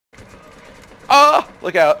Oh,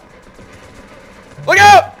 look out. Look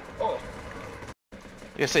out! Oh.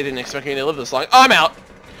 Guess I didn't expect me to live this long. Oh, I'm out.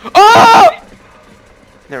 Oh!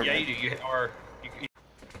 Never Yeah, mind. you do. You are.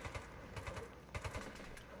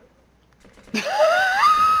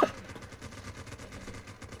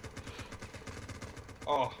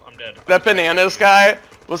 Oh, I'm dead. That bananas guy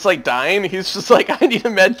was like dying. He's just like, I need a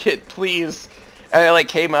med kit, please. And I like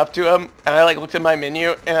came up to him and I like looked at my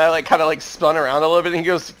menu and I like kind of like spun around a little bit and he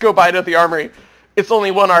goes, go buy it at the armory. It's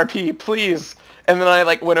only 1 RP, please. And then I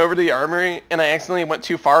like went over to the armory and I accidentally went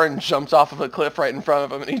too far and jumped off of a cliff right in front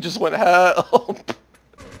of him and he just went, help.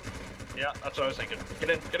 Yeah, that's what I was thinking. Get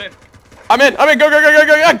in, get in. I'm in, go, go.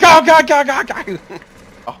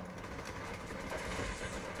 Oh.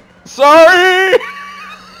 Sorry!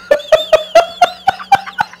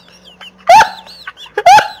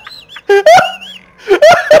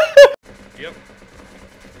 Yep.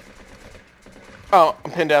 Oh,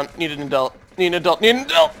 I'm pinned down. Need an adult. Need an adult. Need an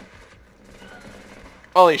adult!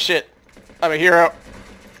 Holy shit. I'm a hero.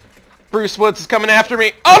 Bruce Woods is coming after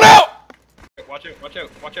me. Oh no! Watch out, watch out,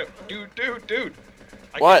 watch out. Dude.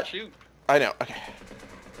 I What? can't shoot. I know. Okay.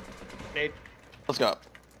 Nate. Let's go.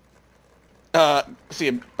 See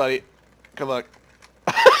you, buddy. Good luck.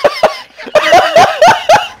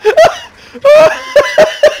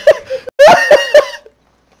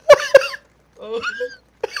 Oh.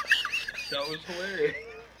 That was hilarious.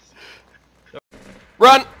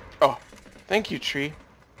 Run! Oh, thank you, tree.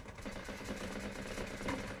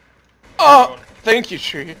 Oh, thank you,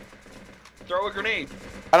 tree. Throw a grenade.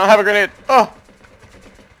 I don't have a grenade. Oh!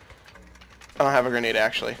 I don't have a grenade,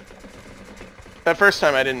 actually. That first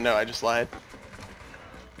time I didn't know, I just lied.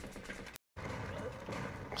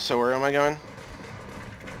 So where am I going?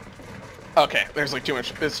 Okay, there's like too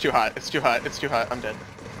much. It's too hot. It's too hot. It's too hot. I'm dead.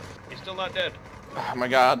 He's still not dead. Oh my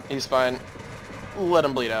god, he's fine. Let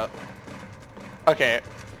him bleed out. Okay,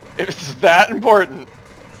 if it's that important.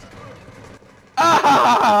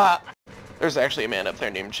 Ah! There's actually a man up there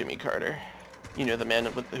named Jimmy Carter. You know, the man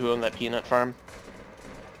who owned that peanut farm?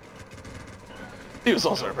 He was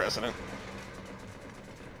also a president.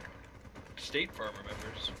 State Farm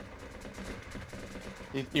remembers.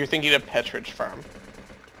 You're thinking of Petridge Farm.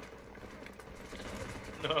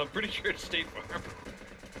 No, I'm pretty sure it's State Farm.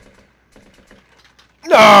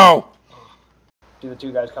 No! See the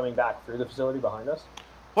 2 guys coming back through the facility behind us?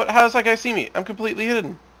 What? How does that guy see me? I'm completely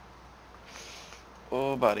hidden.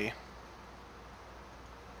 Oh, buddy.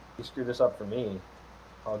 You screwed this up for me.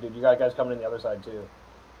 Oh, dude, you got guys coming in the other side, too.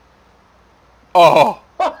 Oh!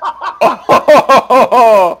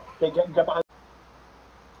 Oh! Okay, get behind.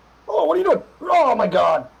 Oh, what are you doing? Oh, my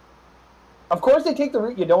God. Of course they take the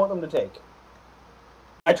route you don't want them to take.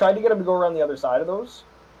 I tried to get him to go around the other side of those.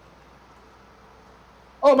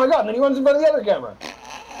 Oh, my God, and then he runs in front of the other camera.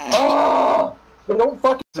 Oh! They don't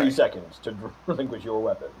fucking 3 seconds to relinquish your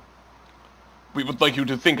weapon. We would like you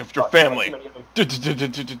to think of your Fuck, family. too many of them.